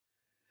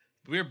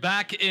We're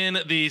back in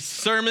the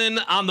Sermon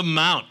on the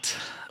Mount,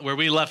 where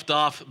we left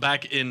off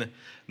back in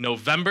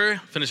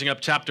November, finishing up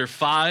chapter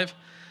 5,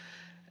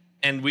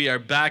 and we are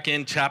back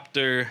in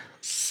chapter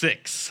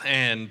 6.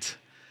 And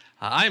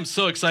I am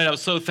so excited. I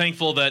was so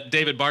thankful that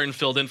David Barton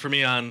filled in for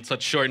me on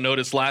such short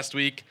notice last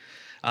week.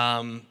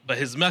 But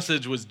his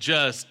message was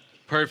just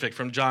perfect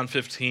from John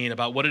 15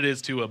 about what it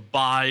is to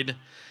abide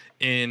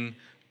in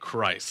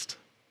Christ.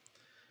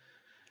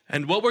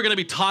 And what we're going to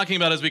be talking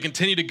about as we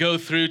continue to go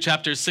through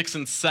chapters 6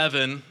 and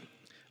 7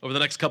 over the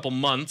next couple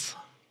months,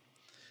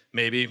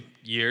 maybe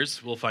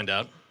years, we'll find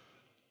out.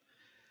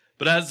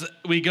 But as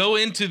we go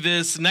into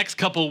this next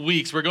couple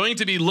weeks, we're going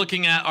to be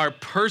looking at our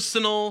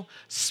personal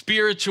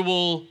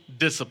spiritual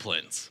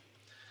disciplines.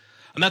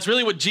 And that's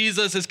really what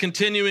Jesus is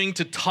continuing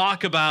to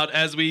talk about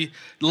as we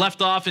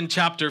left off in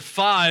chapter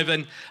 5.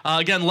 And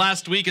again,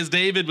 last week as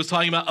David was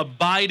talking about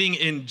abiding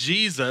in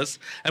Jesus.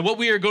 And what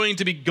we are going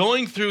to be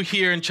going through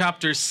here in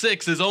chapter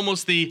 6 is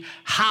almost the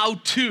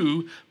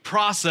how-to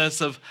process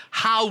of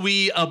how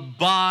we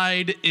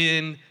abide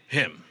in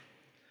Him.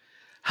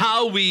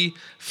 How we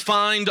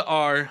find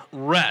our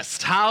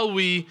rest, how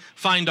we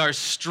find our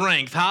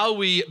strength, how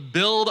we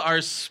build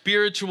our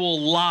spiritual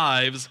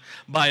lives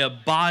by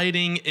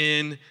abiding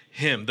in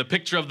Him. The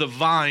picture of the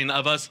vine,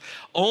 of us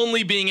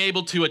only being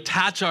able to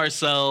attach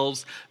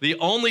ourselves, the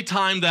only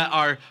time that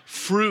our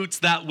fruits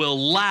that will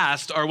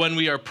last are when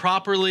we are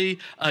properly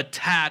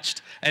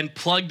attached and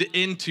plugged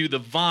into the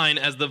vine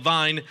as the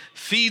vine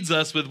feeds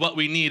us with what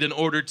we need in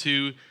order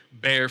to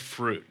bear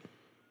fruit.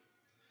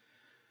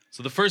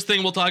 So the first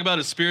thing we'll talk about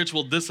is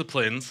spiritual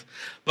disciplines,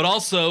 but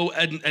also,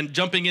 and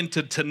jumping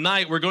into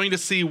tonight, we're going to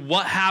see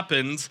what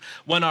happens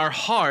when our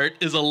heart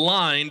is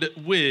aligned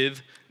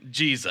with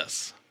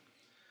Jesus.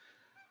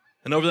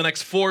 And over the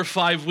next 4 or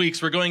 5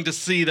 weeks, we're going to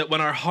see that when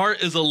our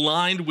heart is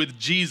aligned with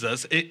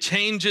Jesus, it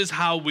changes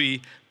how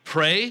we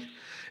pray,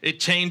 it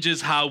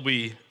changes how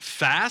we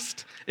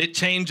fast, it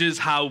changes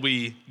how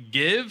we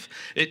give,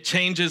 it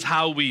changes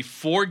how we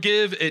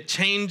forgive, it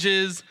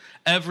changes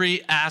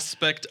every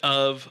aspect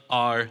of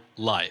our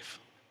life.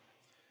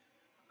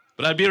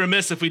 But I'd be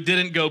remiss if we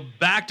didn't go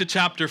back to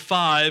chapter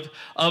 5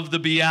 of the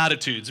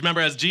Beatitudes. Remember,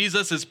 as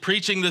Jesus is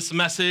preaching this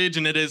message,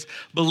 and it is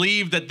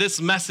believed that this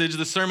message,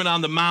 the Sermon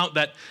on the Mount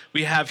that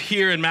we have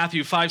here in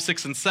Matthew 5,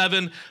 6, and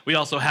 7, we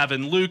also have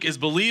in Luke, is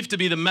believed to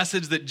be the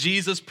message that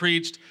Jesus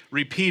preached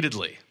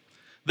repeatedly.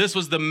 This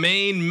was the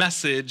main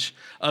message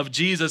of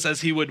Jesus as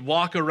he would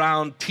walk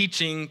around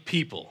teaching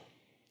people.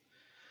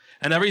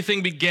 And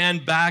everything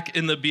began back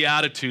in the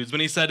Beatitudes when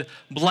he said,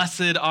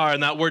 blessed are,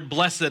 and that word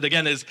blessed,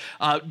 again, is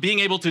being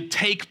able to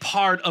take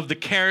part of the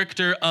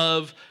character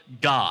of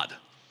God.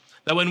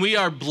 That when we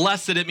are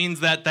blessed, it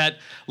means that that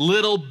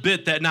little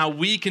bit that now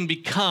we can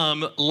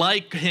become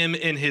like him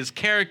in his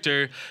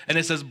character. And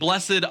it says,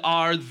 blessed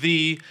are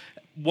the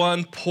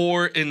one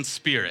poor in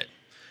spirit.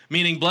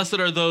 Meaning, blessed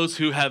are those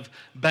who have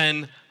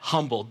been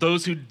humbled,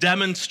 those who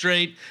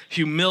demonstrate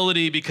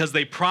humility because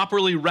they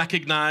properly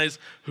recognize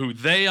who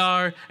they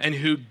are and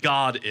who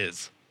God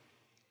is.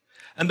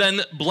 And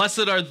then,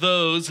 blessed are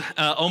those,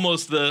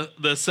 almost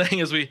the saying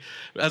as we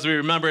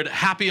remembered,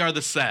 happy are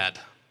the sad.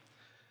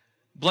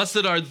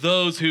 Blessed are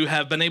those who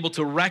have been able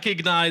to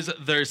recognize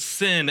their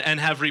sin and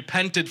have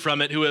repented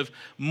from it, who have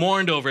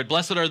mourned over it.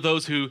 Blessed are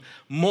those who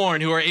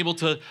mourn, who are able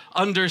to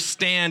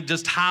understand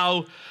just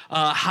how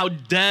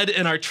dead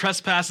in our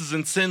trespasses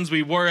and sins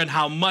we were and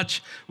how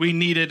much we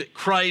needed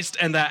Christ.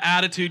 And that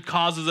attitude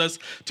causes us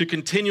to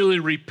continually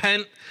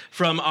repent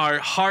from our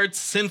heart's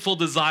sinful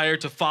desire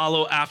to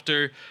follow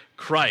after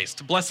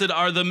Christ. Blessed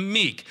are the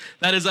meek.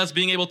 That is us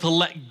being able to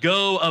let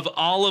go of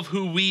all of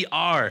who we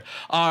are,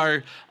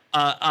 our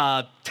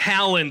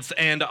talents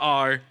and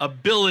our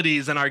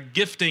abilities and our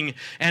gifting,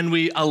 and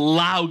we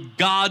allow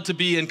God to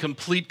be in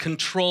complete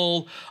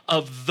control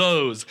of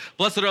those.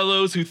 Blessed are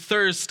those who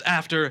thirst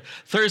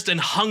and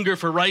hunger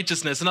for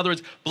righteousness. In other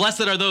words,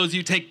 blessed are those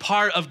who take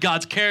part of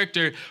God's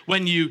character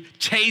when you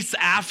chase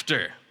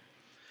after.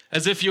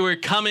 As if you were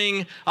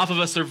coming off of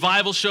a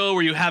survival show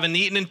where you haven't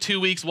eaten in 2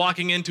 weeks,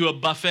 walking into a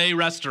buffet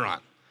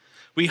restaurant.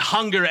 We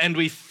hunger and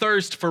we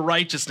thirst for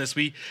righteousness.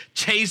 We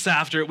chase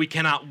after it. We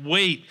cannot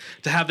wait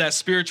to have that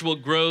spiritual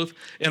growth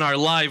in our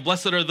life.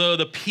 Blessed are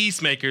the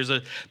peacemakers.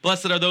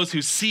 Blessed are those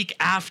who seek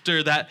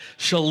after that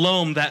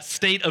shalom, that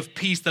state of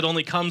peace that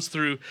only comes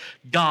through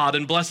God.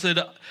 And blessed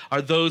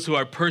are those who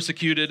are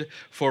persecuted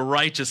for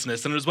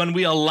righteousness. And it is when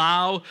we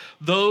allow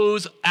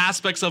those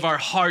aspects of our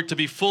heart to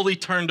be fully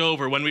turned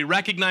over, when we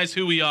recognize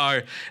who we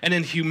are, and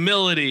in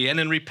humility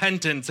and in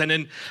repentance and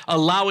in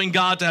allowing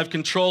God to have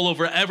control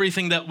over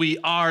everything that we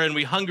are, and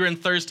we hunger and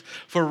thirst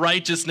for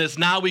righteousness,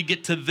 now we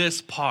get to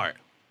this part.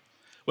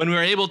 When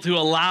we're able to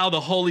allow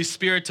the Holy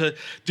Spirit to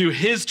do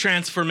his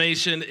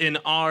transformation in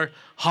our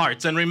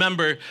hearts. And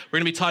remember, we're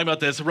going to be talking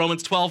about this,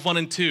 Romans 12, 1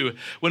 and 2.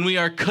 When we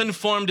are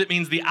conformed, it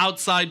means the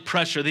outside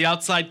pressure, the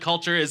outside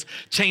culture is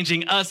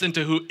changing us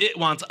into who it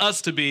wants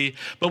us to be.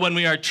 But when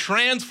we are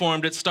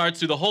transformed, it starts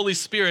through the Holy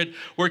Spirit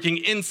working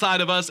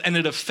inside of us, and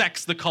it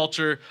affects the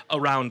culture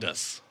around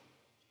us.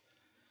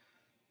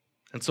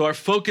 And so our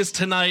focus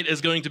tonight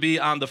is going to be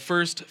on the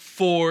first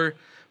 4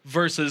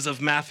 verses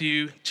of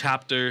Matthew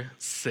chapter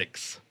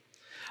 6.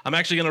 I'm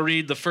actually going to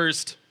read the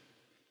first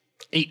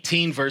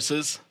 18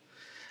 verses.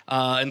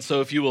 And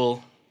so if you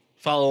will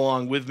follow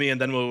along with me,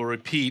 and then we'll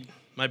repeat.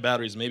 My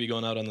batteries may be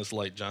going out on this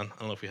light, John. I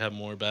don't know if we have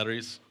more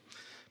batteries.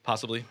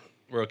 Possibly.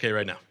 We're okay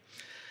right now.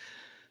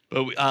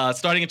 But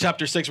starting in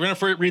chapter 6, we're going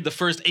to read the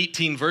first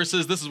 18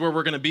 verses. This is where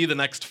we're going to be the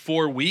next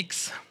 4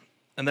 weeks.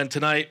 And then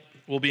tonight,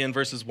 we'll be in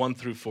verses 1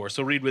 through 4.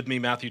 So read with me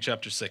Matthew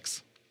chapter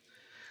 6.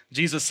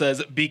 Jesus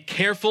says, "Be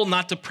careful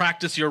not to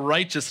practice your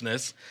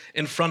righteousness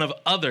in front of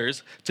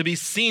others to be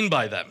seen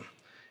by them.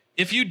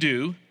 If you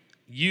do,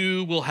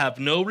 you will have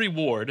no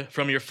reward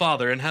from your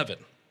Father in heaven.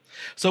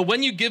 So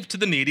when you give to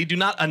the needy, do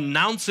not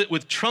announce it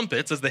with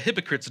trumpets as the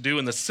hypocrites do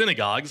in the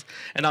synagogues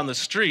and on the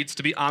streets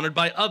to be honored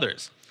by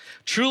others.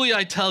 Truly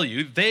I tell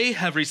you, they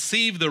have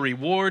received the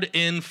reward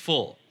in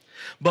full.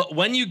 But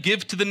when you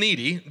give to the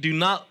needy, do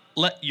not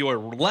let your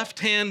left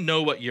hand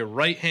know what your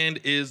right hand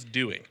is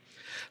doing,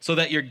 so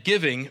that your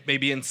giving may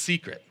be in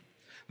secret.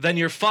 Then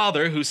your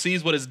Father, who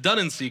sees what is done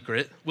in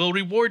secret, will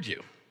reward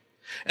you.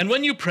 And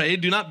when you pray,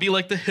 do not be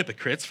like the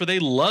hypocrites, for they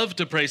love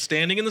to pray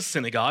standing in the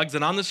synagogues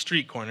and on the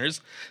street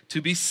corners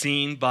to be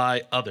seen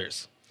by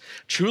others.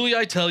 Truly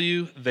I tell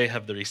you, they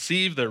have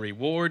received their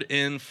reward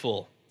in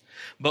full.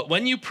 But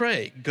when you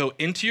pray, go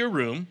into your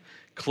room,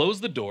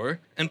 close the door,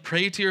 and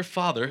pray to your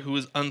Father who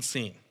is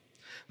unseen.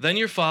 Then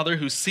your Father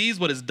who sees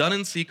what is done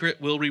in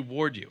secret will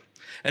reward you.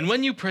 And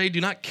when you pray,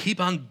 do not keep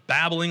on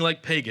babbling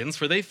like pagans,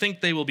 for they think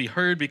they will be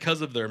heard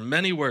because of their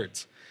many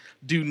words.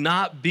 Do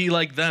not be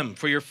like them,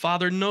 for your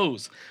Father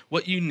knows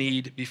what you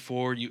need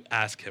before you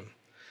ask him.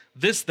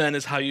 This then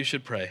is how you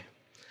should pray.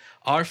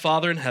 Our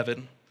Father in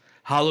heaven,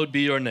 hallowed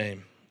be your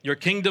name. Your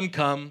kingdom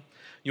come,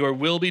 your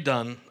will be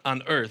done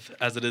on earth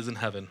as it is in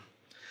heaven.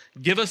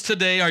 Give us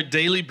today our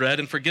daily bread,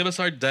 and forgive us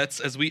our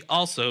debts as we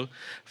also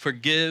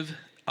forgive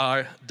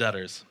our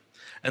debtors.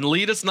 And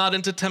lead us not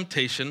into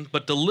temptation,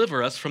 but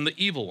deliver us from the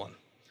evil one.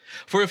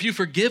 For if you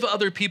forgive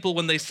other people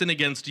when they sin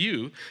against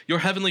you, your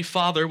heavenly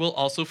Father will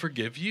also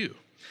forgive you.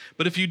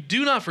 But if you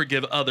do not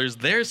forgive others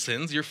their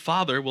sins, your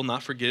Father will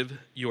not forgive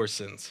your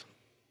sins.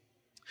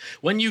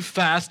 When you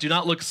fast, do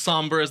not look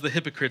somber as the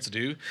hypocrites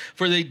do,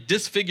 for they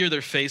disfigure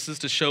their faces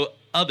to show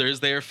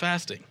others they are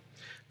fasting.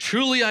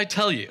 Truly I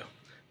tell you,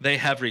 they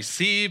have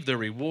received the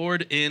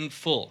reward in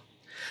full.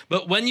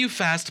 But when you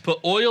fast, put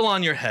oil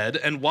on your head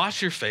and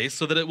wash your face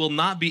so that it will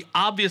not be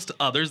obvious to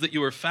others that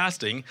you are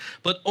fasting,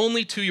 but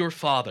only to your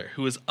Father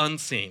who is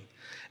unseen.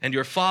 And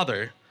your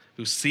Father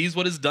who sees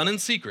what is done in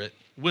secret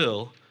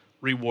will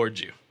reward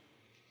you."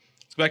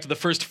 Let's go back to the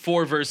first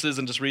 4 verses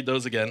and just read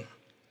those again.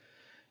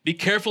 "Be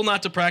careful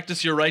not to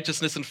practice your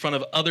righteousness in front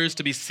of others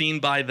to be seen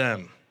by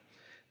them.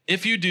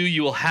 If you do,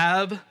 you will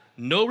have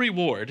no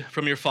reward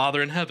from your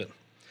Father in heaven.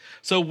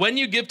 So when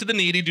you give to the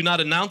needy, do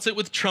not announce it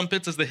with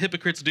trumpets as the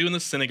hypocrites do in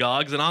the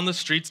synagogues and on the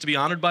streets to be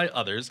honored by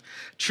others.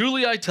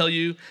 Truly I tell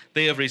you,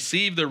 they have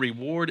received their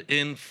reward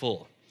in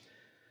full.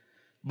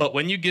 But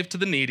when you give to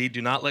the needy,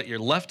 do not let your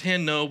left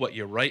hand know what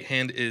your right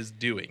hand is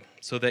doing,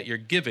 so that your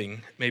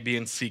giving may be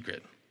in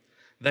secret.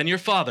 Then your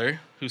Father,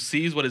 who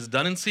sees what is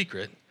done in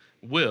secret,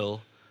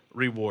 will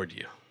reward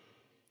you."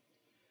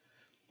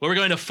 What we're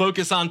going to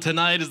focus on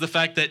tonight is the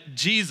fact that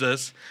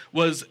Jesus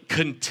was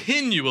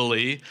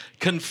continually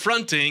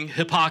confronting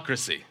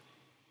hypocrisy.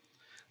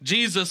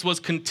 Jesus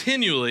was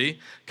continually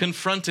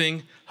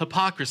confronting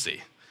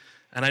hypocrisy.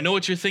 And I know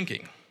what you're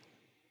thinking.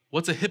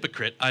 What's a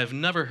hypocrite? I have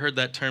never heard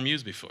that term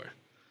used before.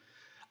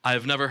 I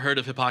have never heard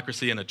of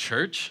hypocrisy in a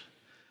church.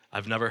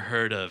 I've never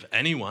heard of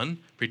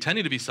anyone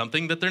pretending to be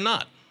something that they're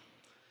not.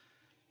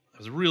 I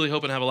was really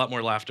hoping to have a lot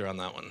more laughter on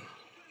that one.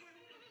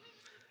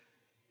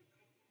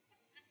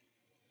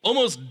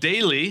 Almost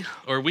daily,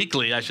 or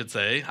weekly, I should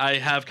say, I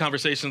have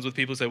conversations with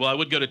people who say, well, I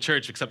would go to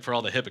church except for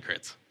all the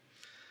hypocrites.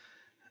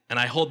 And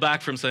I hold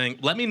back from saying,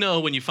 let me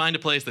know when you find a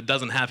place that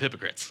doesn't have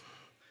hypocrites.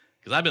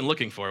 Because I've been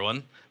looking for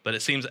one, but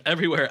it seems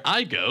everywhere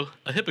I go,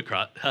 a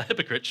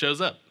hypocrite shows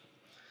up.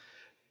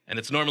 And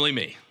it's normally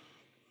me.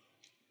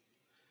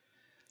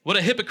 What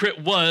a hypocrite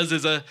was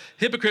is a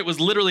hypocrite was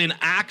literally an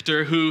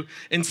actor who,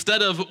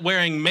 instead of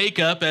wearing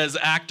makeup as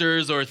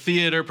actors or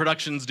theater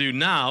productions do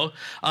now,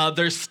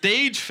 their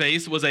stage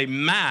face was a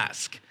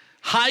mask,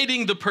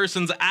 hiding the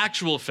person's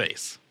actual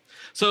face.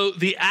 So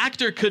the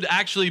actor could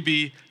actually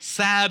be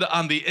sad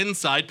on the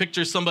inside.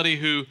 Picture somebody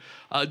who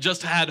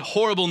just had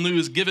horrible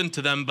news given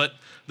to them, but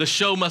the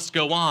show must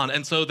go on.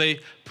 And so they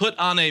put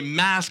on a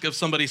mask of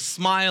somebody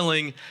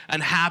smiling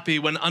and happy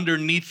when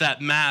underneath that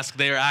mask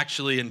they are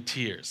actually in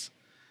tears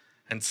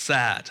and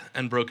sad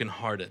and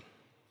brokenhearted.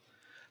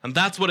 And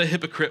that's what a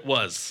hypocrite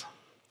was.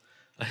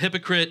 A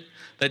hypocrite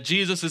that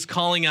Jesus is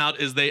calling out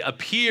is they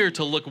appear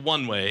to look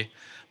one way,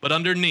 but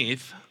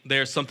underneath,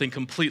 they're something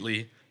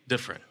completely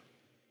different.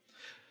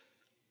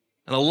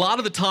 And a lot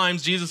of the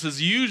times, Jesus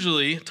is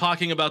usually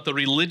talking about the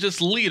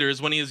religious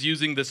leaders when he is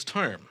using this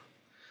term.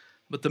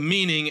 But the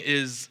meaning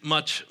is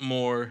much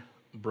more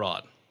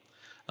broad.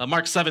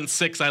 Mark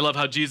 7:6, I love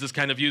how Jesus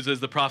kind of uses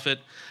the prophet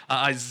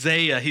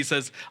Isaiah. He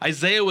says,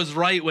 Isaiah was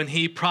right when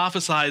he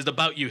prophesied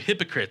about you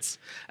hypocrites.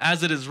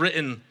 As it is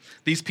written,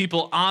 these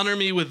people honor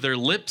me with their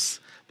lips,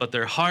 but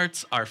their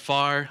hearts are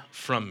far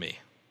from me.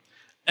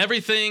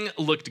 Everything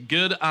looked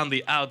good on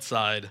the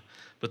outside,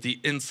 but the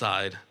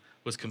inside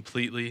was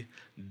completely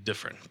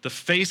different. The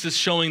face is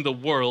showing the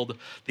world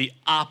the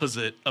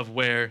opposite of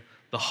where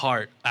the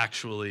heart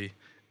actually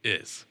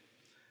is.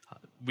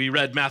 We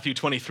read Matthew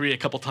 23 a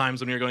couple times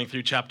when we were going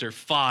through chapter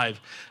 5,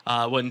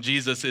 when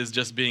Jesus is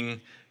just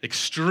being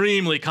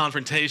extremely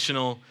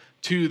confrontational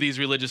to these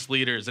religious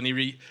leaders. And he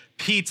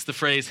repeats the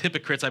phrase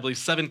hypocrites, I believe,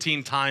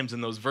 17 times in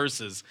those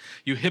verses.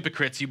 You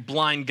hypocrites, you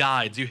blind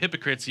guides, you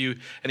hypocrites, you,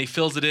 and he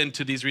fills it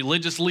into these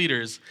religious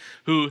leaders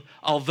who,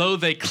 although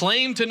they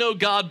claim to know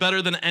God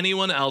better than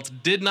anyone else,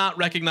 did not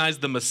recognize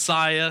the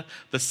Messiah,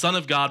 the Son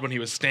of God, when he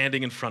was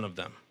standing in front of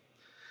them.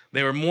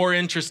 They were more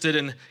interested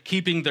in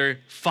keeping their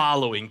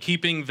following,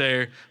 keeping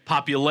their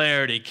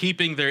popularity,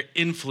 keeping their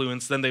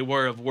influence than they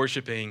were of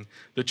worshiping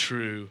the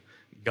true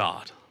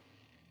God.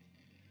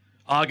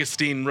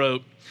 Augustine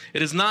wrote,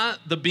 "It is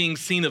not the being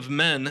seen of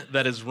men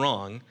that is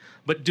wrong,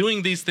 but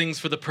doing these things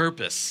for the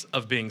purpose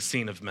of being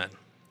seen of men.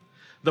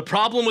 The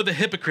problem with a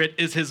hypocrite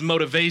is his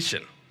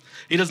motivation.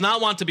 He does not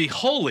want to be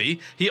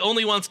holy, he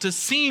only wants to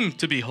seem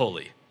to be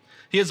holy.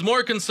 He is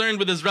more concerned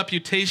with his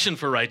reputation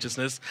for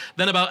righteousness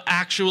than about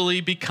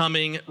actually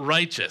becoming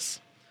righteous.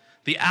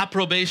 The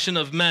approbation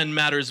of men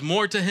matters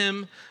more to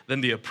him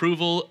than the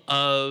approval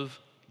of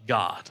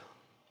God."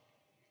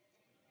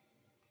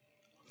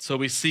 So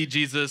we see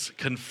Jesus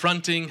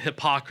confronting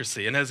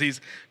hypocrisy. And as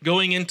he's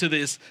going into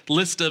this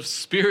list of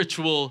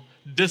spiritual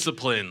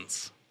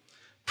disciplines,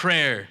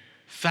 prayer,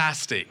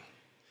 fasting,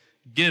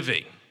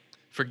 giving,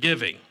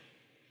 forgiving,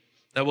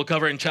 that we'll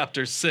cover in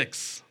chapter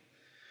 6,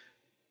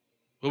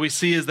 what we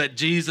see is that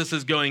Jesus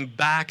is going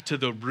back to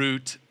the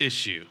root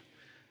issue,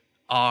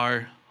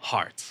 our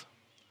hearts.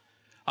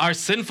 Our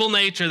sinful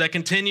nature that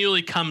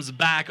continually comes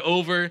back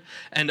over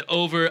and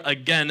over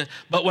again.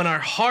 But when our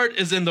heart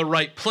is in the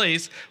right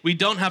place, we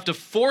don't have to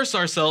force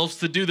ourselves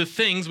to do the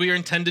things we are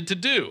intended to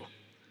do.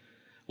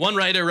 One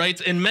writer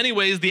writes, "In many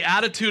ways, the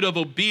attitude of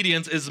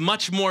obedience is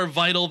much more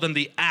vital than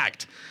the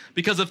act.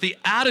 Because if the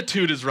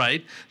attitude is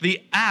right,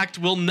 the act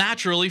will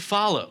naturally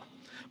follow.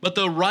 But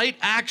the right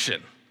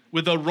action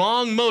with the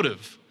wrong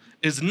motive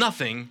is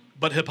nothing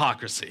but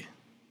hypocrisy."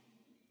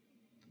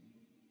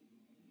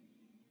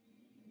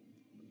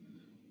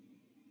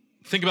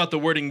 Think about the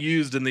wording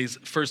used in these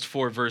first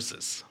 4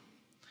 verses.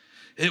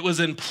 It was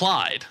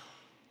implied,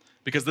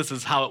 because this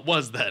is how it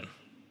was then,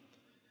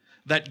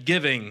 that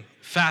giving,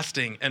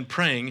 fasting, and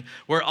praying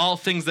were all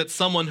things that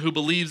someone who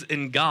believes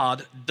in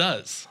God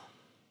does.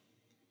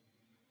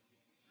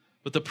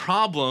 But the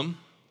problem,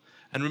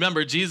 and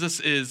remember, Jesus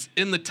is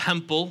in the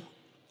temple.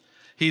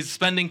 He's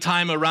spending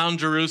time around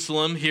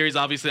Jerusalem. Here he's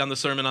obviously on the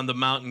Sermon on the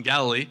Mount in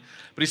Galilee,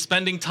 but he's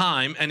spending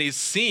time and he's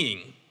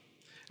seeing,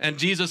 and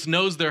Jesus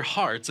knows their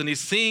hearts, and he's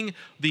seeing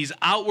these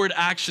outward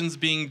actions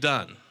being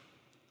done.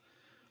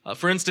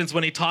 For instance,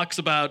 when he talks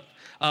about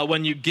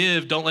when you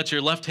give, don't let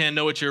your left hand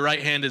know what your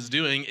right hand is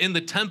doing. In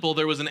the temple,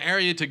 there was an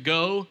area to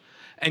go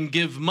and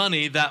give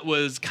money that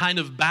was kind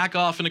of back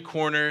off in a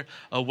corner,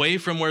 away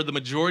from where the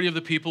majority of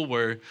the people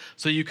were,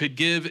 so you could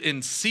give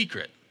in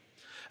secret.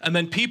 And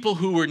then people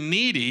who were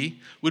needy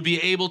would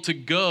be able to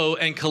go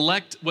and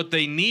collect what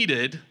they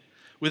needed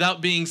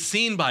without being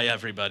seen by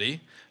everybody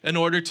in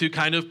order to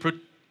kind of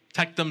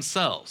protect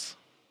themselves.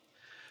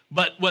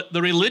 But what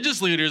the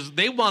religious leaders,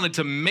 they wanted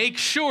to make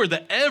sure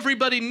that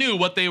everybody knew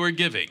what they were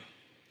giving.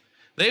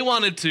 They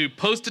wanted to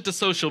post it to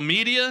social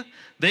media.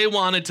 They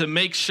wanted to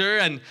make sure,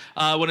 and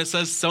when it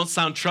says don't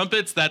sound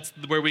trumpets, that's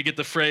where we get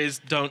the phrase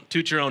don't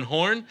toot your own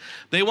horn.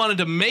 They wanted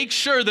to make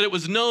sure that it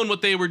was known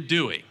what they were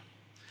doing.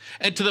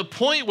 And to the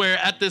point where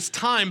at this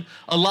time,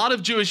 a lot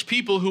of Jewish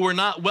people who were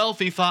not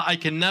wealthy thought, I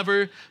can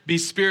never be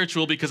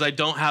spiritual because I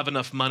don't have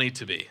enough money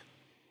to be.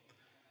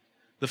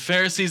 The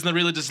Pharisees and the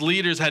religious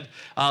leaders had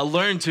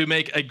learned to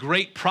make a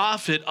great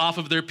profit off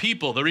of their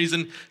people. The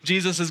reason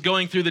Jesus is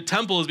going through the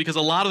temple is because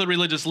a lot of the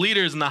religious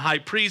leaders and the high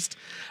priest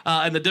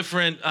and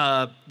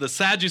the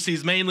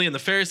Sadducees mainly and the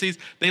Pharisees,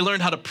 they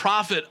learned how to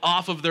profit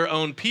off of their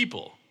own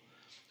people.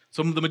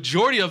 So the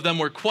majority of them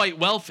were quite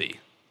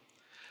wealthy.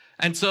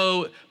 And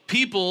so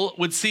people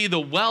would see the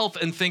wealth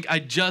and think, I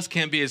just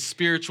can't be as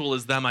spiritual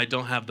as them. I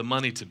don't have the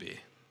money to be.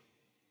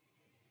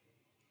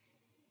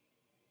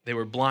 They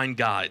were blind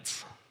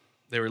guides.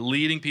 They were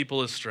leading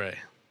people astray.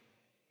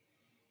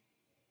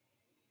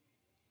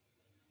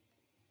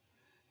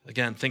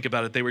 Again, think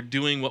about it. They were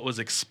doing what was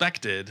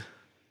expected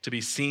to be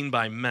seen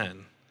by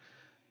men,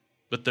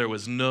 but there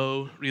was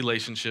no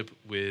relationship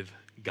with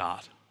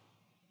God.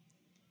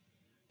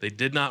 They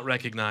did not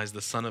recognize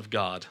the Son of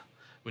God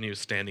when he was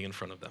standing in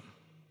front of them.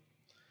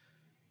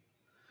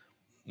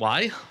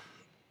 Why?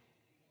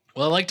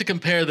 Well, I like to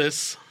compare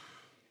this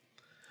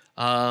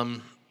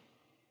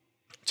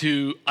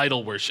to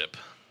idol worship.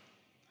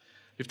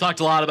 We've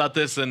talked a lot about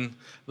this in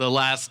the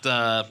last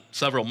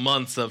several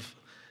months of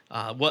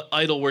what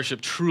idol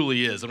worship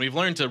truly is. And we've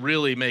learned to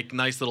really make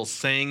nice little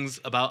sayings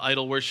about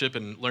idol worship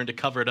and learn to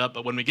cover it up.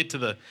 But when we get to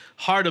the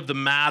heart of the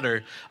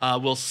matter,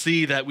 we'll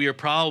see that we are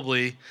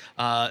probably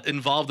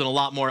involved in a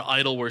lot more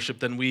idol worship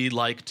than we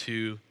like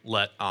to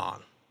let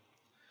on.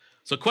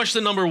 So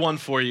question number one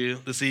for you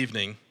this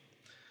evening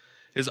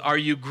is, are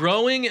you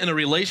growing in a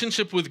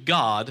relationship with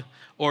God,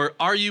 or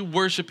are you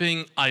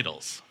worshiping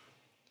idols?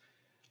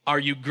 Are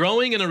you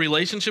growing in a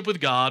relationship with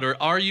God, or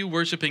are you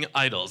worshiping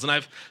idols? And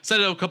I've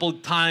said it a couple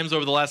of times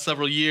over the last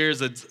several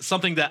years. It's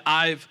something that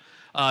I've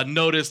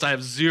noticed. I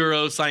have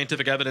zero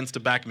scientific evidence to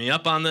back me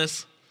up on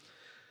this.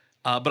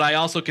 But I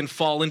also can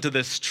fall into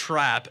this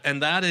trap,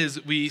 and that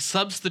is we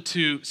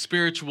substitute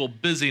spiritual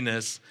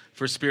busyness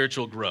for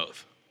spiritual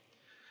growth.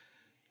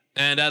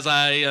 And as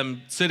I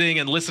am sitting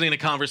and listening to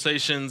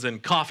conversations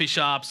in coffee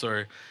shops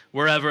or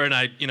wherever, and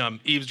I'm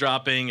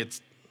eavesdropping, I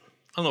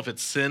don't know if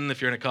it's sin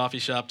if you're in a coffee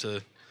shop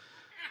to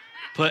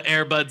put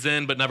earbuds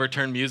in but never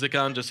turn music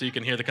on just so you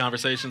can hear the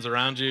conversations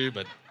around you,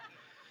 but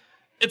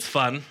it's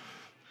fun.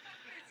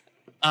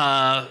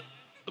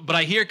 But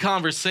I hear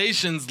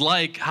conversations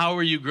like, how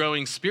are you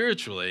growing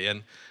spiritually?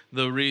 And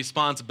the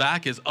response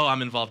back is, oh,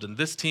 I'm involved in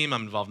this team,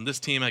 I'm involved in this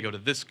team, I go to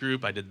this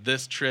group, I did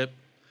this trip.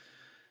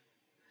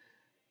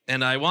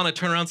 And I want to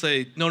turn around and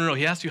say, no,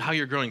 he asked you how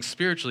you're growing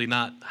spiritually,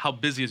 not how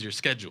busy is your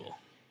schedule.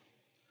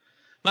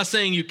 I'm not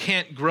saying you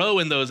can't grow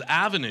in those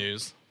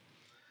avenues,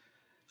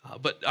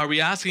 but are we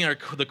asking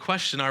the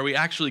question, are we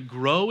actually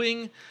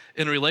growing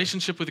in a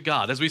relationship with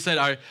God? As we said,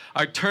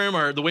 our term,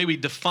 or the way we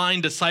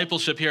define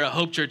discipleship here at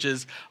Hope Church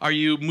is, are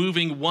you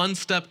moving one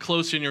step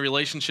closer in your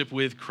relationship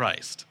with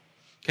Christ?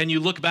 Can you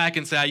look back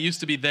and say, I used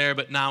to be there,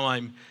 but now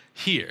I'm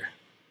here?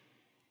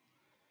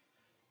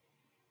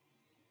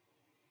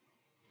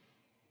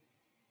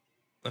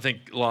 I think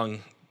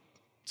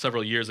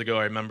several years ago,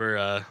 I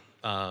remember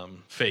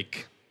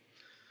fake,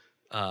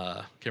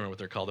 can't remember what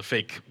they're called, a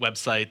fake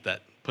website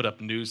that put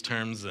up news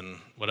terms and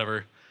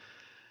whatever.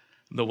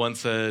 The one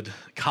said,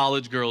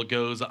 college girl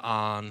goes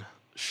on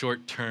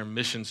short-term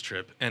missions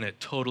trip, and it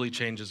totally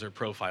changes her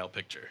profile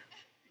picture.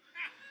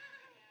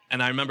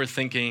 And I remember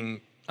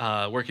thinking,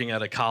 working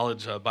at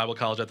a Bible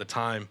college at the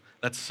time,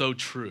 that's so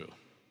true.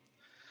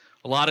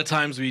 A lot of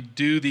times we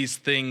do these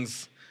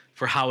things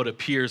for how it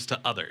appears to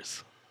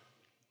others.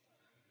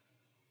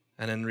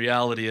 And in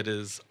reality, it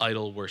is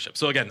idol worship.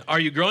 So again, are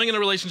you growing in a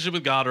relationship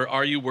with God, or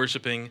are you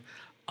worshiping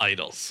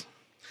idols?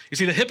 You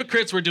see, the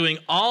hypocrites were doing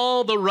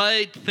all the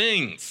right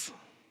things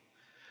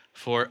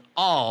for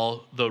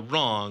all the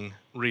wrong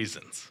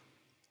reasons.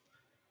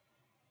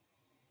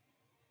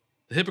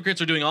 The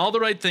hypocrites are doing all the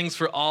right things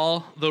for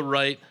all the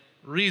right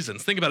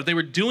reasons. Think about it. They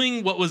were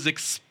doing what was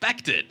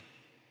expected.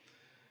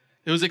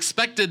 It was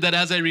expected that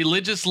as a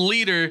religious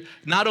leader,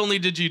 not only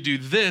did you do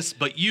this,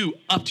 but you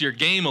upped your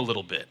game a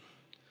little bit.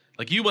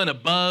 Like you went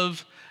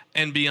above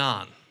and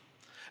beyond.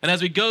 And as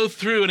we go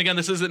through, and again,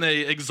 this isn't an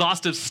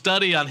exhaustive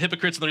study on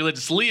hypocrites and the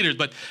religious leaders,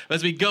 but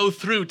as we go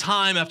through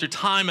time after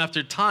time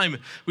after time,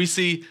 we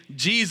see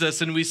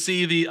Jesus and we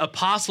see the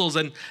apostles,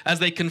 and as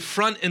they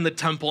confront in the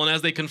temple and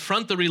as they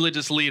confront the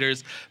religious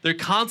leaders, they're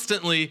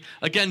constantly,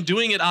 again,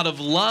 doing it out of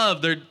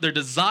love, their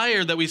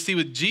desire that we see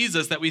with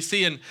Jesus, that we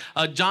see in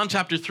John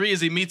chapter 3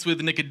 as he meets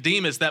with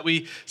Nicodemus, that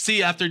we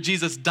see after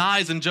Jesus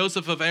dies, and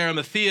Joseph of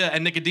Arimathea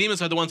and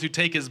Nicodemus are the ones who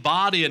take his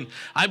body, and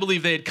I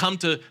believe they had come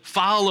to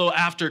follow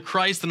after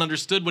Christ and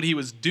understood what he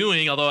was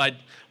doing, although I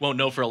won't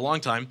know for a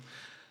long time.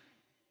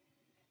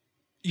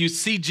 You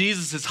see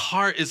Jesus'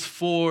 heart is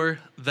for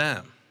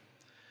them.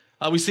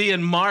 We see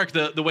in Mark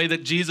the way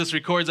that Jesus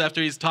records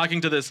after he's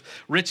talking to this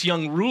rich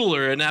young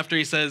ruler, and after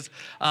he says,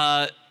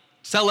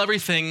 sell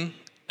everything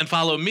and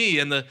follow me,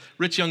 and the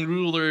rich young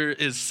ruler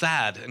is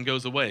sad and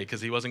goes away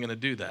because he wasn't going to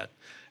do that.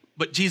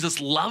 But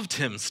Jesus loved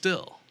him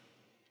still.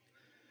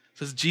 It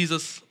says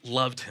Jesus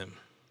loved him.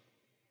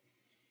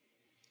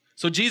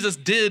 So Jesus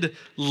did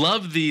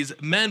love these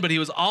men, but he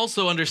was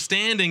also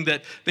understanding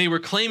that they were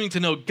claiming to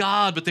know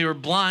God, but they were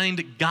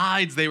blind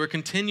guides. They were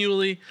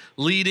continually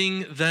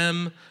leading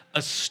them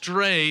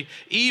astray,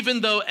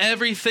 even though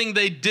everything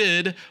they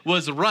did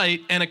was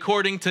right and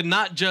according to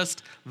not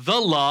just the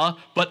law,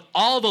 but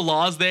all the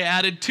laws they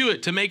added to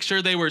it to make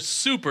sure they were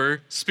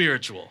super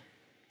spiritual.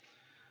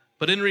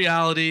 But in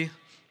reality,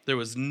 there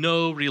was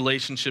no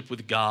relationship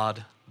with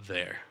God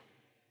there.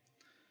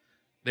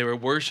 They were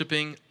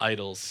worshiping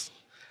idols,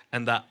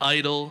 and that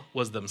idol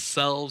was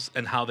themselves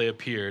and how they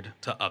appeared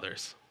to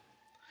others.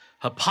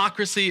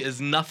 Hypocrisy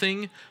is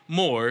nothing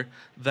more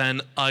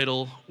than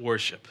idol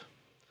worship,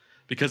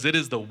 because it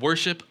is the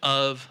worship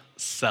of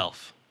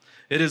self.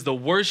 It is the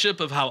worship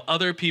of how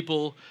other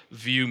people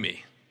view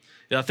me.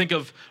 Think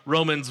of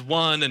Romans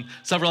 1 and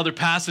several other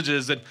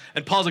passages, and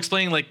Paul's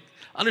explaining,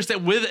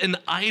 understand, with an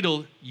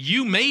idol,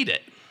 you made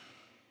it.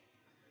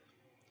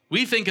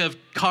 We think of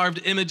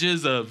carved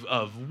images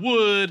of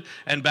wood,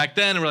 and back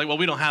then, and we're like, well,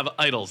 we don't have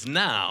idols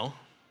now.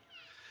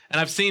 And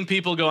I've seen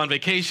people go on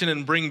vacation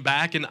and bring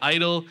back an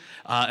idol,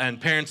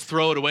 and parents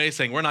throw it away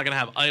saying, we're not going to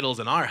have idols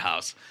in our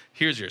house.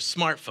 Here's your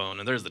smartphone,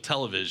 and there's the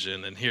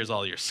television, and here's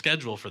all your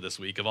schedule for this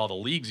week of all the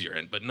leagues you're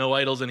in, but no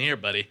idols in here,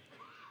 buddy.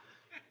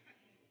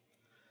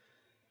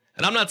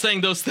 And I'm not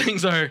saying those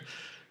things are,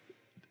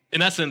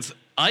 in essence,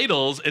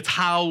 idols. It's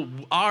how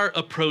our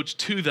approach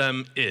to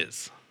them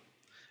is.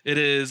 It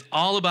is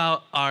all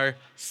about our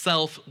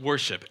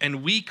self-worship,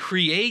 and we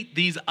create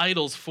these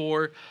idols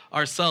for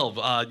ourselves.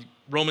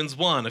 Romans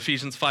 1,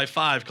 Ephesians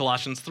 5:5,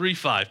 Colossians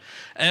 3:5.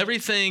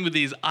 Everything with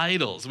these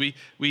idols,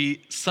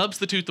 we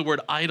substitute the word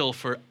idol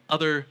for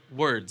other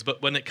words,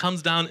 but when it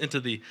comes down into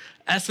the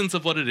essence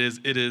of what it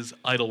is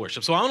idol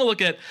worship. So I want to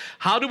look at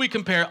how do we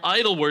compare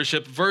idol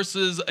worship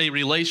versus a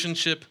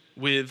relationship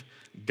with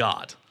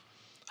God?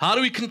 How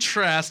do we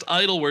contrast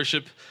idol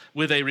worship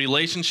with a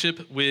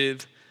relationship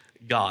with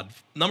God?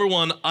 Number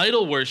one,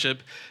 idol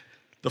worship,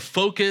 the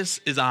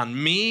focus is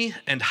on me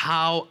and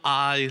how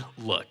I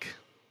look.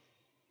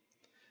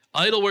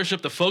 Idol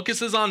worship, the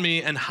focus is on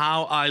me and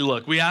how I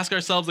look. We ask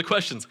ourselves the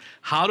questions,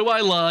 how do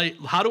I lie?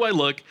 How do I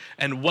look?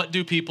 And what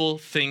do people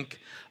think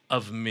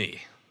of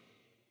me?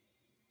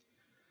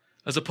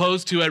 As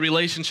opposed to a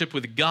relationship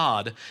with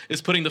God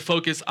is putting the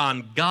focus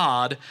on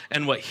God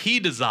and what He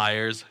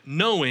desires,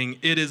 knowing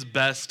it is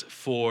best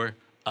for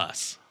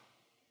us.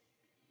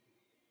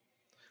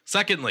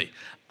 Secondly,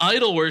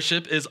 idol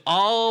worship is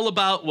all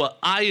about what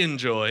I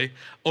enjoy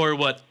or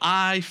what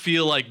I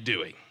feel like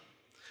doing.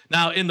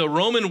 Now, in the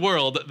Roman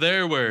world,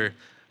 there were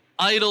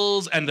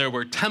idols and there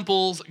were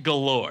temples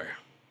galore.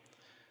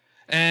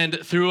 And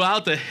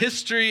throughout the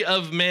history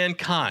of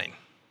mankind,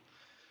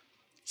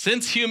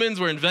 since humans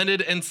were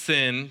invented in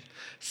sin,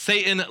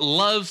 Satan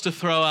loves to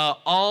throw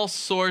out all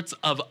sorts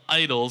of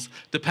idols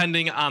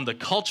depending on the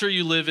culture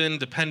you live in,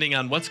 depending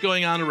on what's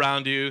going on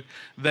around you.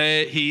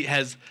 He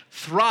has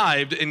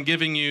thrived in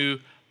giving you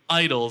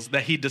idols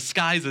that he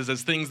disguises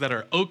as things that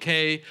are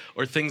okay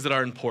or things that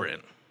are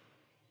important.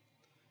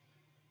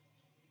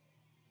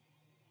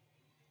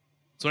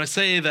 So when I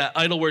say that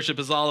idol worship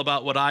is all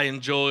about what I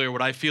enjoy or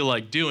what I feel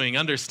like doing,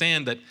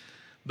 understand that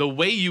the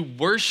way you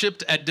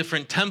worshiped at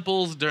different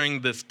temples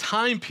during this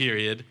time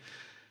period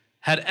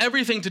had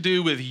everything to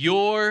do with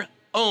your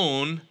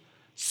own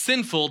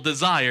sinful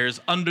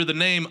desires under the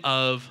name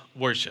of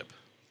worship.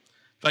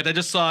 In fact, I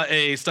just saw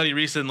a study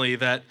recently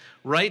that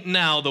right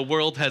now the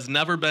world has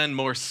never been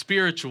more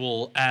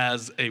spiritual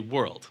as a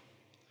world.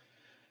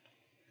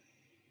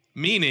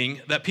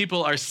 Meaning that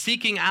people are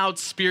seeking out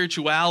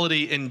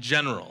spirituality in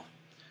general.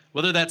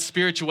 Whether that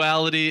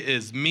spirituality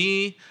is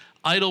me,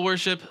 idol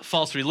worship,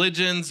 false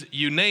religions,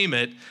 you name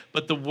it,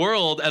 but the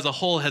world as a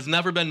whole has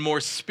never been more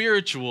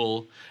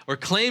spiritual or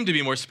claimed to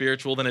be more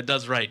spiritual than it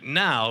does right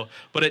now,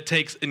 but it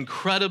takes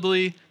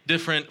incredibly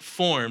different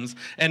forms,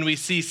 and we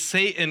see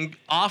Satan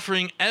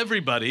offering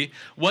everybody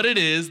what it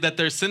is that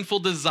their sinful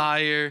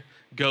desire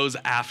goes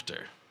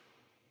after.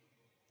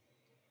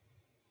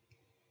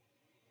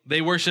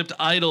 They worshiped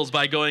idols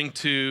by going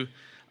to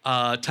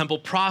temple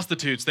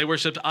prostitutes. They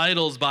worshiped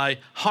idols by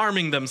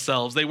harming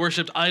themselves. They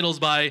worshiped idols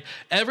by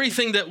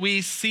everything that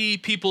we see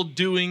people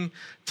doing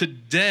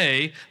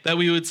today that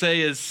we would say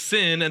is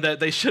sin and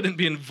that they shouldn't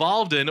be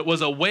involved in. It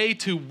was a way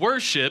to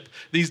worship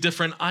these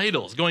different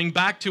idols, going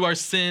back to our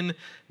sin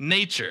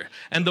nature.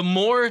 And the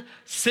more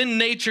sin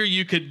nature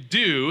you could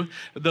do,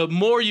 the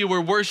more you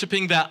were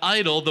worshiping that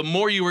idol, the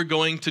more you were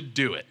going to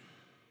do it.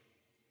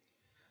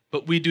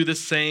 But we do the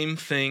same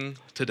thing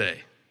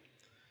today.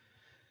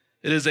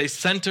 It is a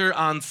center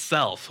on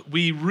self.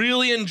 We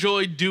really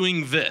enjoy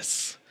doing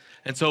this.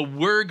 And so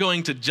we're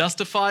going to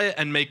justify it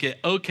and make it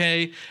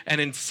okay.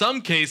 And in some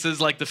cases,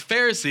 like the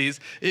Pharisees,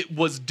 it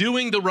was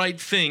doing the right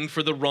thing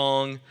for the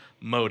wrong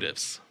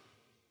motives.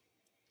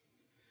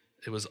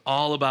 It was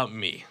all about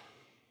me.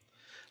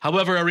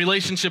 However, a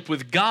relationship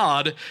with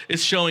God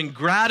is showing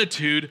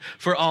gratitude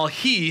for all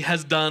He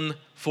has done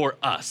for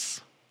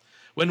us.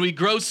 When we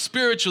grow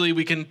spiritually,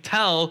 we can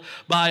tell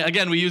by,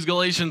 again, we use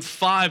Galatians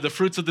 5, the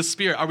fruits of the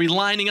Spirit. Are we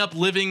lining up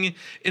living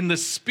in the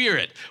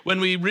Spirit?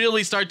 When we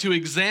really start to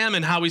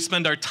examine how we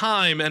spend our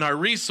time and our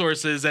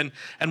resources and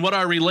what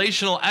our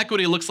relational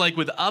equity looks like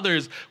with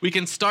others, we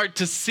can start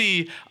to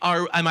see,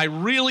 am I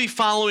really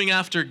following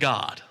after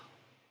God?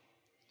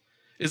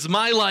 Is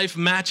my life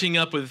matching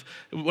up with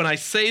when I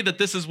say that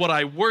this is what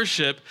I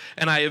worship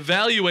and I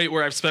evaluate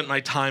where I've spent my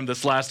time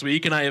this last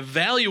week and I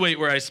evaluate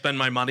where I spend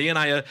my money and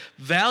I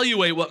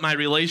evaluate what my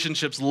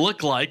relationships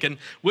look like and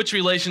which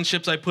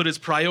relationships I put as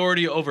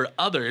priority over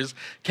others,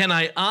 can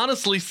I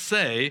honestly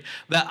say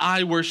that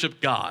I worship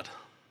God?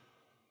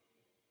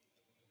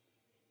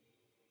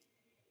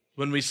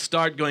 When we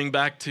start going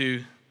back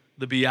to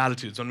the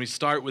Beatitudes, when we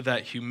start with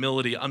that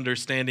humility,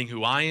 understanding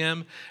who I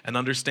am and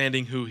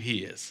understanding who He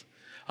is.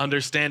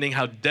 Understanding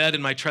how dead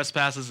in my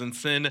trespasses and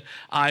sin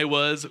I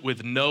was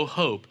with no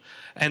hope,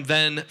 and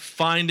then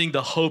finding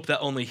the hope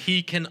that only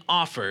He can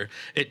offer,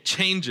 it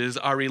changes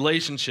our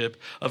relationship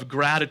of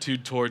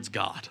gratitude towards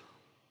God.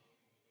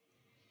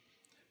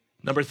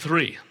 Number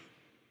 3,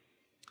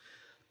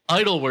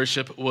 idol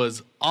worship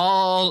was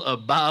all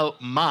about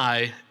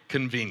my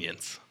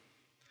convenience.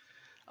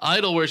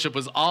 Idol worship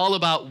was all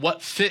about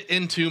what fit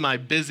into my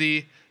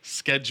busy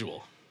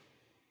schedule.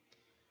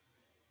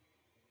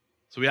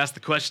 So we asked the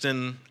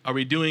question, are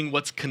we doing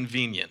what's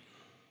convenient?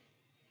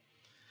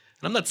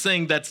 And I'm not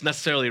saying that's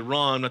necessarily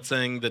wrong. I'm not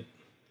saying that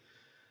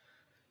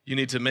you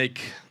need to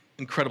make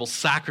incredible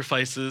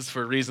sacrifices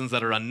for reasons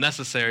that are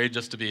unnecessary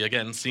just to be,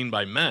 again, seen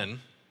by men.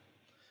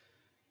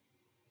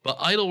 But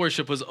idol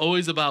worship was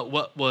always about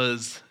what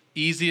was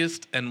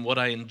easiest and what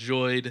I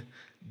enjoyed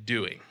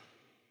doing,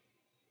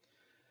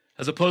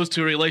 as opposed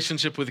to a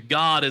relationship with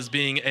God as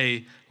being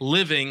a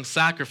living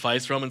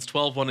sacrifice, Romans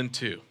 12, 1 and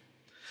 2.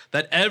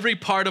 That every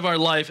part of our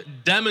life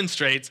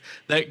demonstrates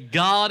that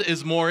God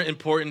is more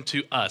important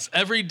to us.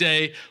 Every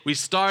day we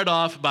start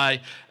off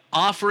by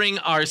offering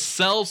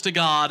ourselves to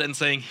God and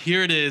saying,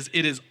 here it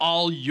is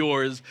all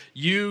yours.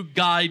 You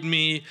guide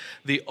me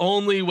the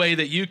only way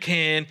that you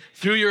can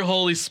through your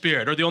Holy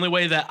Spirit, or the only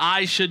way that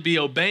I should be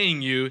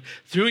obeying you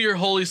through your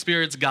Holy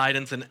Spirit's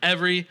guidance in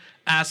every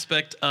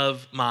aspect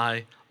of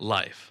my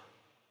life.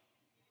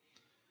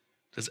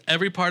 Does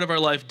every part of our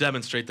life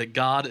demonstrate that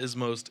God is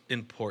most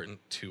important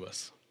to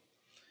us?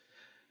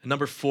 And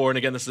number 4, and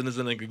again, this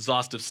isn't an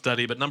exhaustive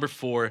study, but number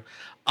 4,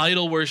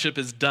 idol worship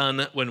is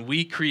done when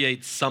we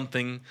create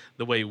something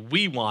the way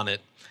we want it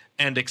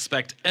and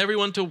expect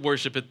everyone to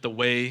worship it the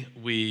way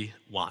we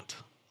want.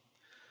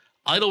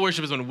 Idol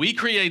worship is when we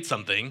create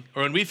something,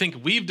 or when we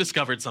think we've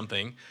discovered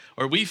something,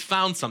 or we've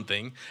found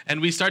something,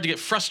 and we start to get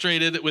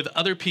frustrated with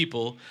other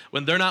people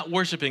when they're not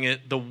worshiping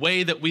it the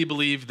way that we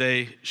believe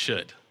they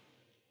should.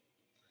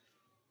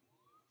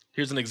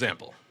 Here's an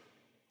example.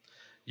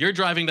 You're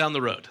driving down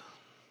the road.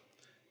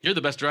 You're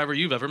the best driver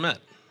you've ever met.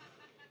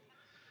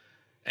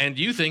 And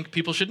you think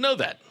people should know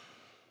that.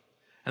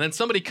 And then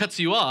somebody cuts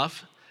you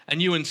off,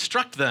 and you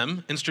instruct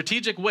them in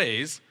strategic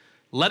ways,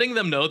 letting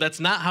them know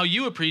that's not how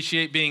you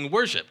appreciate being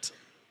worshiped.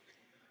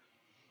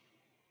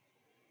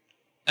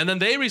 And then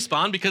they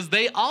respond because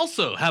they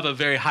also have a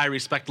very high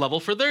respect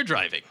level for their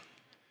driving.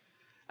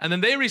 And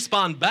then they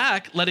respond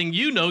back, letting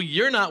you know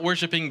you're not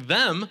worshiping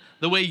them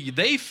the way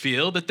they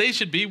feel that they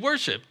should be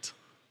worshiped.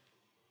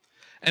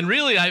 And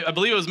really, I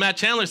believe it was Matt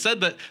Chandler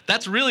said that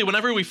that's really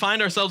whenever we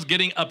find ourselves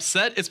getting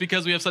upset, it's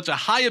because we have such a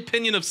high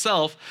opinion of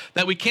self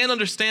that we can't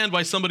understand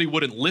why somebody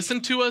wouldn't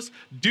listen to us,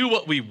 do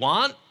what we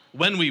want,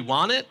 when we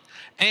want it.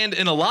 And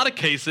in a lot of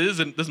cases,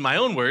 and this is my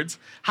own words,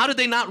 how did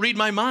they not read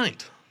my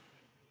mind?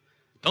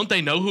 Don't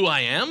they know who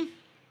I am?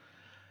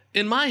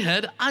 In my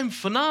head, I'm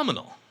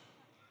phenomenal.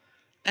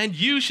 And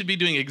you should be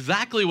doing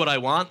exactly what I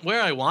want,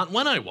 where I want,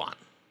 when I want.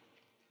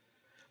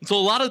 And so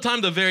a lot of the time,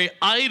 the very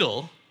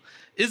idol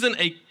isn't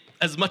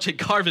as much a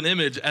carven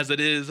image as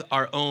it is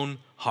our own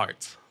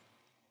hearts.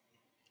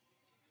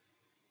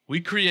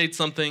 We create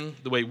something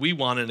the way we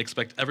want it and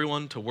expect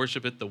everyone to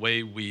worship it the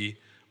way we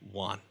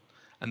want.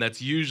 And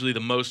that's usually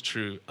the most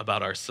true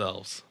about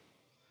ourselves,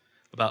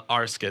 about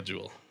our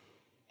schedule,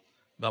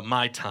 about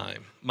my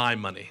time, my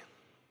money.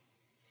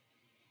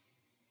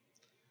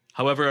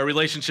 However, a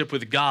relationship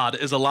with God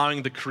is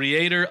allowing the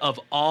creator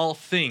of all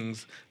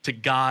things to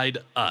guide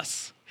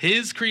us,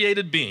 his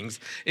created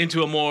beings,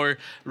 into a more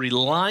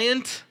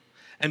reliant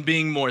and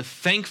being more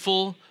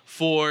thankful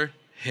for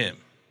him.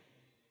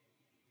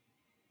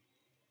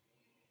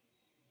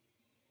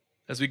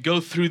 As we go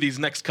through these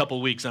next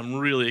couple weeks, I'm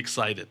really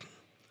excited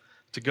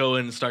to go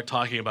in and start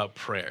talking about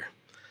prayer.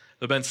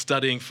 I've been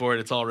studying for it.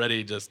 It's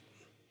already just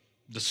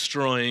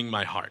destroying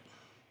my heart.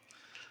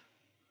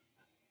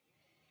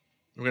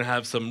 We're going to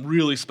have some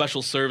really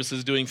special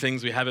services doing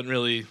things we haven't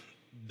really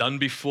done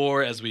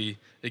before as we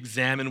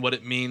examine what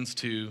it means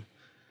to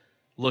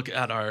look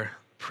at our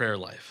prayer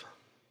life.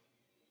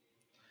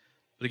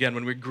 But again,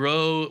 when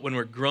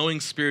we're growing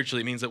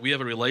spiritually, it means that we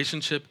have a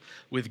relationship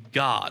with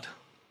God,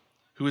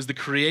 who is the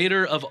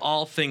creator of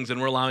all things, and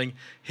we're allowing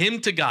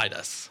him to guide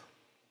us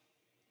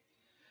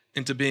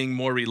into being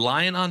more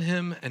reliant on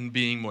him and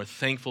being more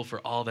thankful for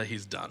all that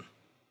he's done.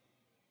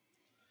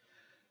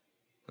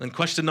 And then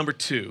question number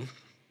 2,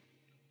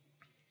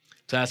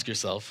 to ask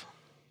yourself,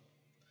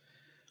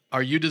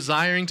 are you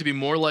desiring to be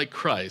more like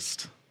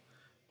Christ,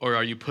 or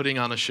are you putting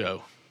on a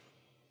show?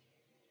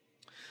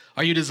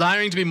 Are you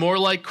desiring to be more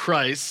like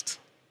Christ,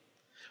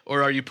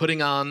 or are you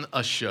putting on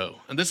a show?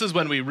 And this is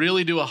when we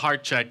really do a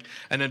heart check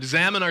and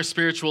examine our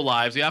spiritual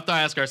lives. We have to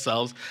ask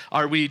ourselves,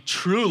 are we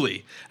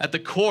truly at the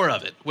core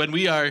of it? When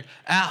we are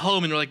at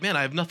home and we're like, man,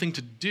 I have nothing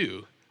to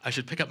do, I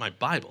should pick up my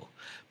Bible.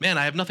 Man,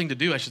 I have nothing to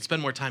do, I should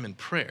spend more time in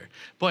prayer.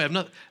 Boy,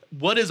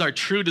 what is our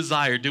true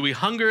desire? Do we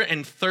hunger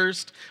and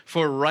thirst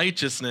for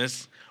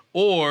righteousness,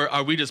 or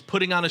are we just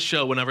putting on a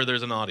show whenever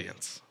there's an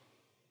audience?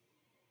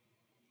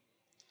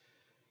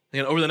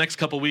 And over the next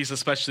couple weeks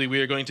especially,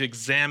 we are going to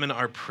examine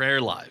our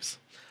prayer lives,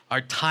 our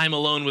time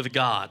alone with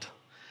God,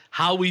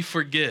 how we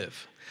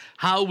forgive,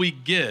 how we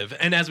give.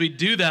 And as we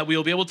do that, we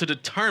will be able to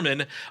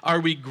determine,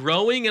 are we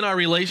growing in our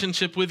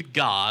relationship with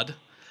God,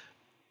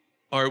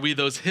 or are we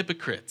those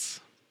hypocrites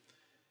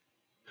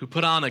who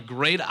put on a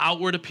great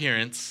outward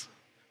appearance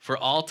for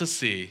all to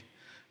see,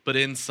 but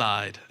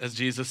inside, as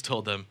Jesus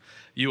told them,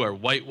 you are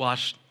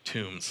whitewashed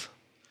tombs.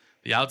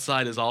 The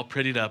outside is all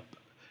prettied up,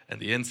 and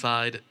the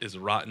inside is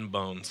rotten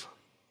bones.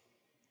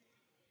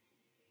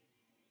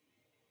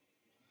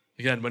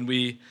 Again, when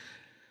we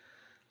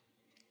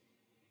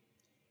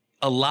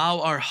allow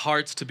our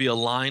hearts to be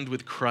aligned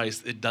with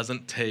Christ, it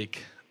doesn't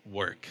take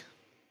work.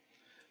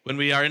 When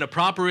we are in a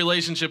proper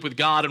relationship with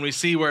God and we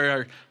see where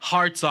our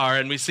hearts are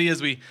and we see as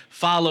we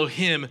follow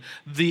Him,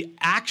 the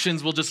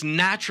actions will just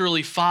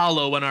naturally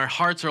follow when our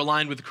hearts are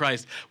aligned with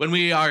Christ. When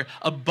we are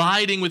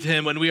abiding with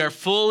Him, when we are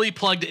fully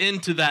plugged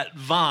into that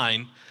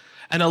vine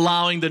and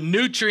allowing the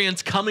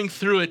nutrients coming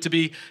through it to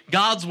be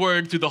God's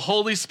word through the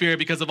Holy Spirit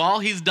because of all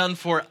He's done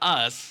for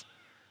us,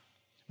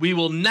 we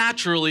will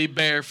naturally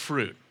bear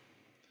fruit.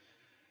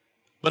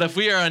 But if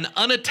we are an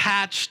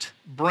unattached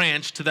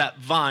branch to that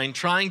vine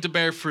trying to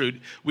bear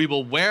fruit, we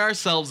will wear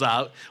ourselves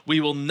out.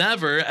 We will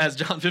never, as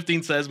John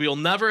 15 says, we will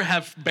never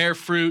bear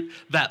fruit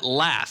that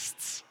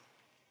lasts.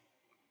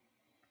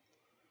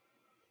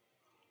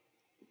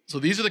 So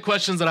these are the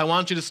questions that I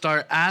want you to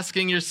start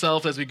asking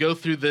yourself as we go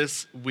through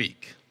this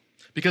week.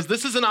 Because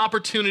this is an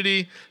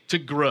opportunity to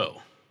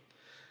grow.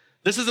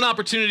 This is an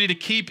opportunity to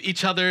keep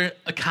each other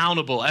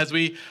accountable as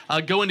we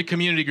go into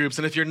community groups.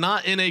 And if you're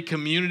not in a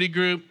community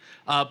group,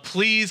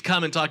 please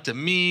come and talk to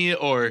me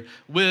or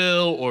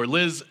Will or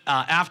Liz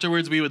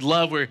afterwards. We would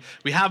love where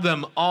we have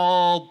them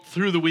all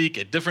through the week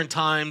at different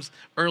times,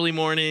 early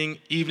morning,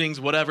 evenings,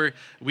 whatever.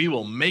 We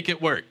will make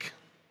it work.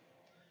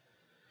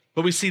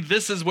 But we see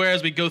this is where,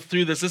 as we go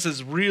through this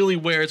is really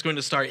where it's going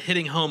to start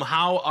hitting home.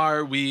 How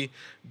are we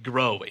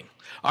growing?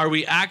 Are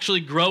we actually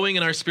growing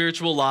in our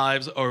spiritual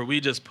lives, or are we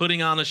just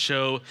putting on a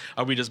show?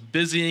 Are we just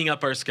busying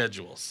up our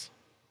schedules?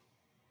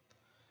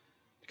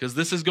 Because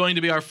this is going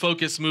to be our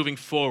focus moving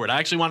forward. I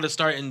actually wanted to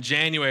start in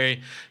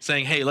January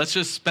saying, hey, let's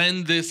just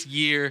spend this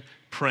year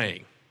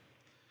praying.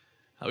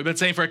 We've been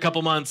saying for a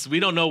couple months, we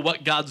don't know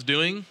what God's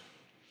doing.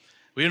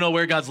 We don't know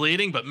where God's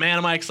leading, but man,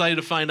 am I excited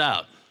to find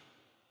out.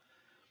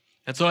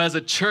 And so as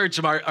a church,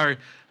 our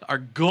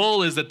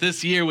goal is that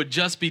this year would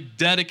just be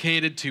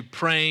dedicated to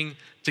praying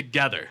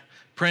together,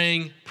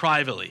 praying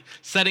privately,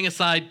 setting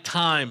aside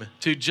time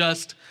to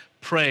just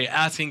pray,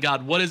 asking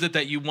God, what is it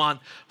that you want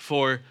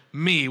for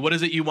me? What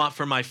is it you want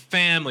for my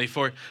family,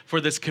 for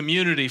this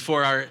community,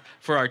 for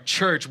our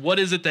church? What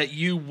is it that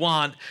you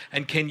want,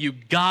 and can you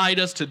guide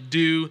us to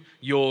do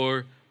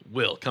your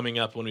will? Coming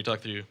up when we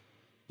talk through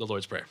the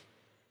Lord's Prayer.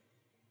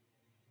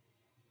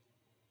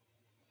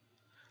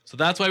 So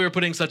that's why we're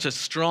putting such a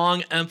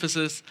strong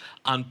emphasis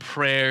on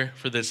prayer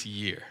for this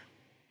year.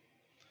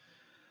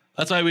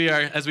 That's why we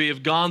are, as we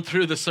have gone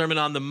through the Sermon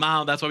on the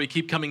Mount, that's why we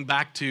keep coming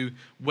back to,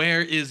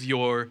 where is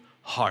your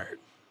heart?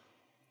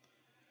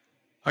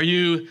 Are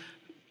you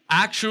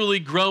actually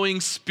growing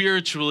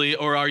spiritually,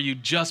 or are you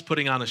just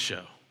putting on a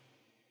show?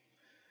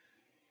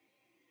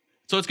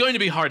 So it's going to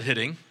be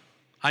hard-hitting.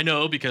 I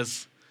know,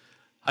 because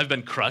I've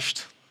been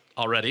crushed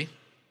already.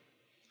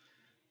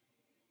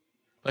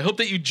 I hope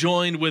that you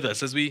join with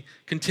us as we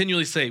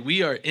continually say,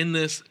 we are in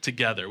this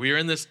together. We are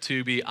in this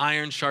to be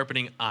iron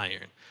sharpening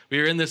iron. We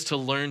are in this to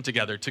learn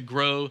together, to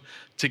grow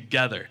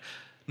together.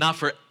 Not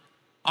for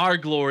our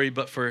glory,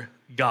 but for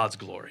God's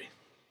glory.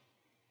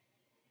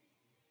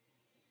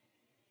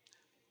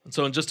 And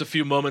so in just a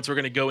few moments, we're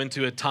going to go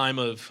into a time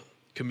of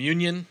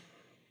communion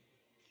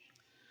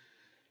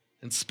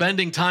and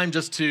spending time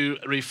just to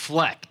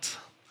reflect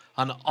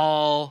on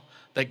all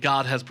that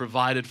God has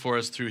provided for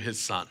us through His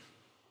Son.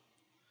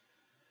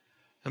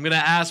 I'm going to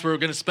ask, we're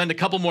going to spend a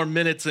couple more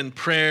minutes in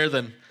prayer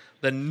than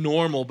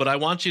normal, but I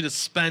want you to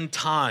spend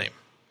time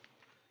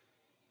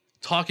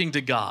talking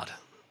to God.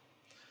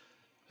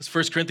 As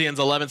 1 Corinthians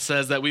 11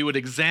 says, that we would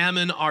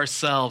examine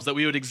ourselves, that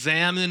we would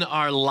examine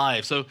our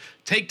life. So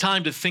take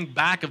time to think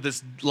back of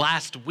this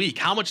last week.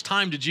 How much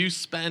time did you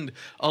spend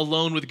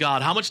alone with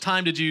God? How much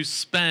time did you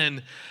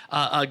spend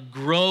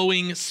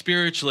growing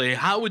spiritually?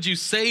 How would you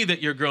say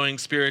that you're growing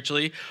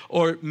spiritually?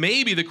 Or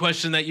maybe the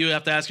question that you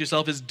have to ask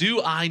yourself is,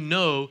 do I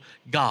know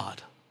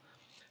God?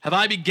 Have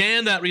I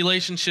began that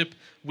relationship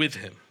with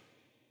Him?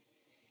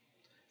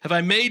 Have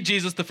I made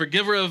Jesus the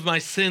forgiver of my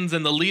sins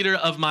and the leader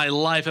of my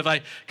life? Have I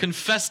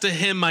confessed to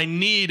Him my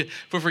need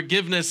for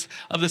forgiveness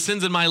of the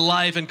sins in my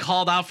life and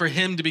called out for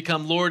Him to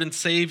become Lord and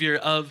Savior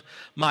of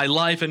my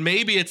life? And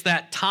maybe it's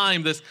that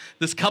time,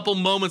 this couple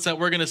moments that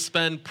we're going to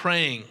spend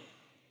praying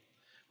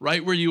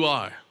right where you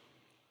are,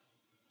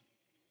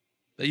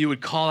 that you would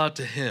call out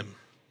to Him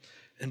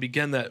and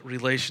begin that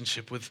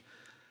relationship with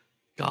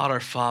God our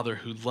Father,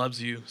 who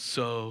loves you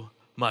so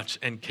much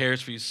and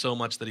cares for you so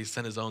much that He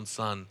sent His own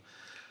Son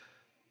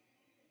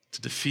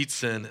to defeat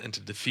sin and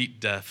to defeat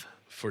death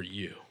for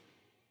you.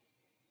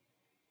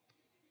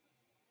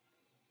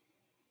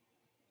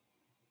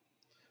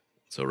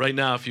 So right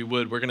now, if you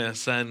would, we're going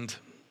to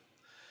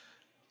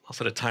I'll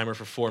set a timer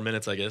for 4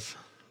 minutes, I guess.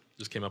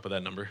 Just came up with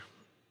that number.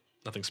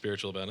 Nothing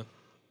spiritual about it.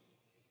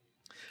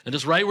 And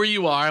just right where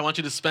you are, I want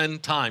you to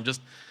spend time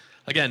just,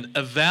 again,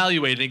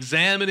 evaluating,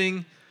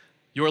 examining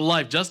your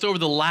life just over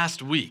the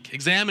last week,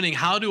 examining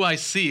how do I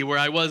see where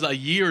I was a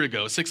year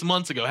ago, 6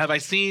 months ago? Have I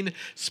seen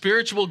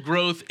spiritual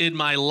growth in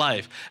my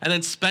life? And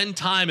then spend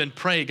time and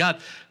pray,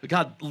 God,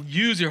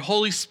 use your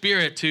Holy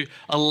Spirit to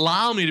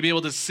allow me to be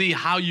able to see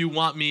how you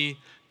want me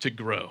to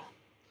grow.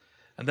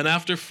 And then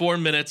after 4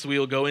 minutes, we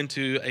will go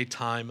into a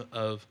time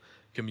of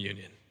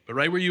communion. But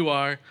right where you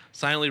are,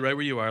 silently right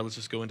where you are, let's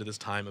just go into this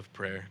time of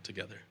prayer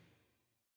together.